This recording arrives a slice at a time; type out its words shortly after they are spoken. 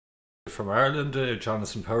From Ireland,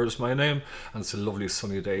 Jonathan Power is my name, and it's a lovely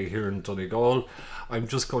sunny day here in Donegal. I'm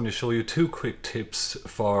just going to show you two quick tips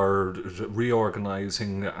for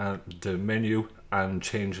reorganizing the menu and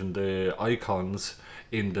changing the icons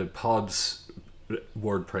in the PODS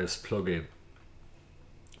WordPress plugin.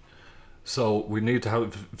 So we need to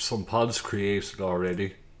have some pods created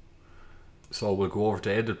already. So we'll go over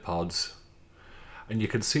to edit pods, and you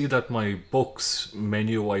can see that my books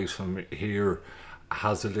menu item here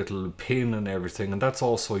has a little pin and everything, and that's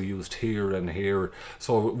also used here and here.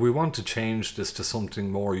 So we want to change this to something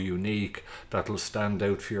more unique that will stand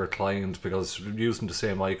out for your client, because using the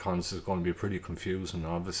same icons is going to be pretty confusing,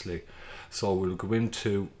 obviously. So we'll go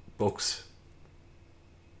into books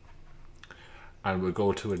and we'll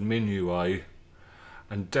go to admin UI,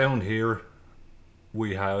 and down here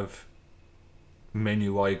we have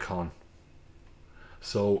menu icon.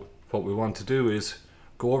 So what we want to do is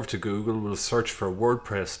go over to Google, we'll search for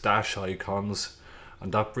WordPress icons,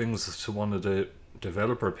 and that brings us to one of the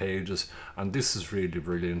developer pages, and this is really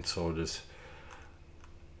brilliant. So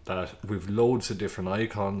we've loads of different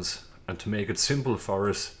icons, and to make it simple for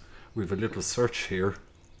us, we've a little search here,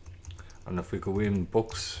 and if we go in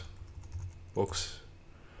books, while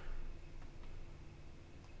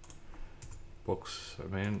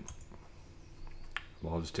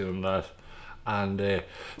I was doing that, and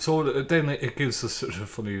so then it gives us,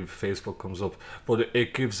 funny Facebook comes up, but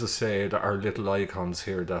it gives us our little icons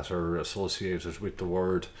here that are associated with the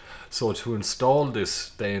word. So to install this,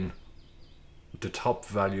 then the top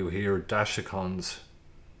value here, icons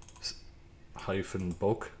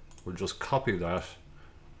 -book, we'll just copy that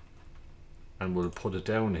and we'll put it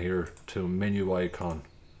down here to menu icon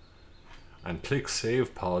and click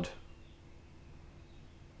save pod,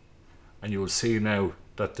 and you will see now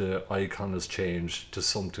that the icon has changed to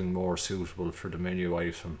something more suitable for the menu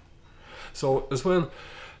item. So as well,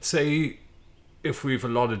 say if we've a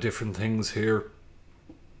lot of different things here,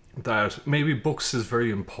 that maybe books is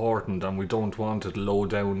very important and we don't want it low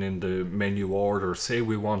down in the menu order, say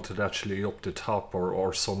we want it actually up the top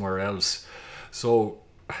or somewhere else. So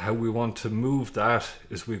how we want to move that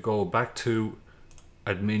is we go back to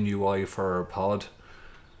admin UI for our pod,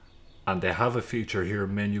 and they have a feature here,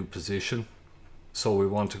 menu position. So we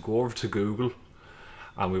want to go over to Google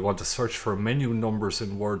and we want to search for menu numbers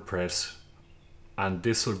in WordPress, and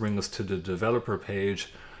this will bring us to the developer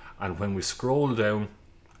page, and when we scroll down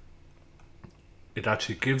it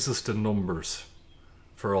actually gives us the numbers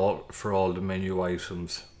for all the menu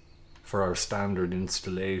items for our standard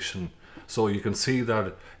installation. So you can see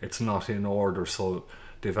that it's not in order, so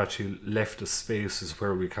they've actually left the spaces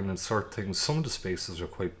where we can insert things. Some of the spaces are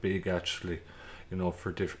quite big actually, you know,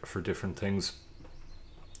 for different things.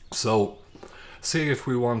 So say if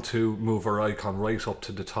we want to move our icon right up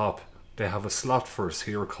to the top, they have a slot for us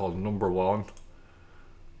here called number 1.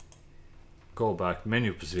 Go back,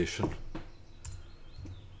 menu position,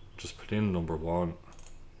 just put in number 1,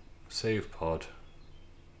 save pod,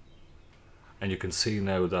 and you can see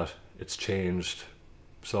now that it's changed.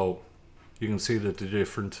 So you can see that the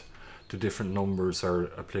different numbers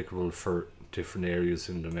are applicable for different areas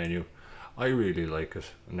in the menu. I really like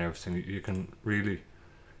it and everything. You can really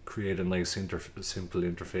create a nice simple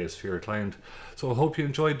interface for your client. So I hope you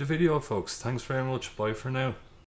enjoyed the video, folks. Thanks very much. Bye for now.